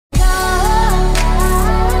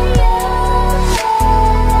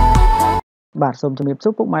បាទសូមជំរាបសួ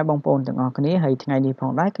រពុកម៉ែបងប្អូនទាំងអស់គ្នាហើយថ្ងៃនេះផ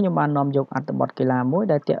ងដែរខ្ញុំបាននាំយកអត្ថបទកីឡាមួយ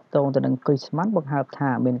ដែលទាក់ទងទៅនឹង Griezmann បង្ហើបថា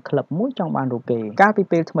មានក្លឹបមួយចង់បានរូបគេកាលពី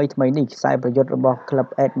ពេលថ្មីនេះខ្សែប្រយុទ្ធរបស់ក្លឹប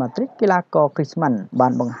Atletico Madrid កីឡាករ Griezmann បា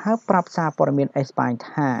នបង្ហើបប្រាប់សារព័ត៌មានអេស្ប៉ាញ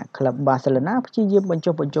ថាក្លឹប Barcelona ព្យាយាមបញ្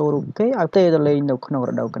ចុះបញ្ចូលរូបគេឲ្យទៅលេងនៅក្នុង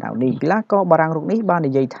រដូវក្តៅនេះកីឡាករបារាំងរូបនេះបាន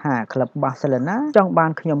និយាយថាក្លឹប Barcelona ចង់បា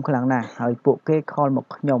នខ្ញុំខ្លាំងណាស់ហើយពួកគេខលមក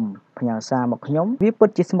ខ្ញុំផ្ញើសារមកខ្ញុំវាពិត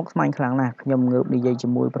ជាស្មុគស្មាញខ្លាំងណាស់ខ្ញុំងើបនិយាយជា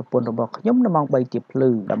មួយប្រពន្ធរបស់ខ្ញុំនៅម៉ោង 3 ទៀបភ្លឺ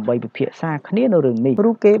ដើម្បីពិភាក្សាគ្នានៅរឿងនេះព្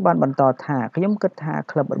រោះគេបានបន្តថាខ្ញុំគិតថា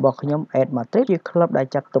ក្លឹបរបស់ខ្ញុំ Atletico Madrid ជាក្លឹបដែល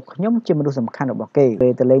ចាត់ទុកខ្ញុំជាមនុស្សសំខាន់របស់គេពេ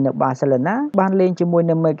លទៅលេងនៅ Barcelona បានលេងជាមួយ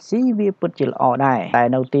នឹង Messi វាពិតជាល្អដែរតែ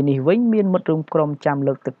នៅទីនេះវិញមានមិត្តរួមក្រុមចាំ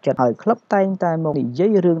លើកទឹកចិត្តហើយក្លឹបតែងតែមកនិយា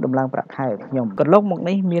យរឿងដំឡើងប្រាក់ខែខ្ញុំក៏លោកមក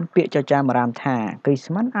នេះមានពាក្យចចាមអារាមថា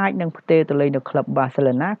Griezmann អាចនឹងផ្ទេរទៅលេងនៅក្លឹប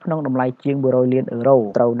Barcelona ក្នុងតម្លៃជាង100 លានអឺរ៉ូ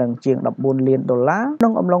ត្រូវនឹងជាង14 លានដុល្លារក្នុ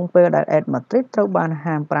ងអំឡុងពេលដែល Atletico Madrid ត្រូវបាន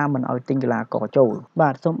ហាម5មិនឲ្យទិញកីឡាករចូលបា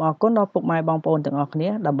ទសូមអរគុណដល់ពុកម៉ែបងប្អូនទាំងអស់គ្នា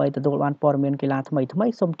ដើម្បីទទួលបានព័ត៌មានកីឡាថ្មី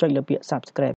សូមចុចលើពាក្យ Subscribe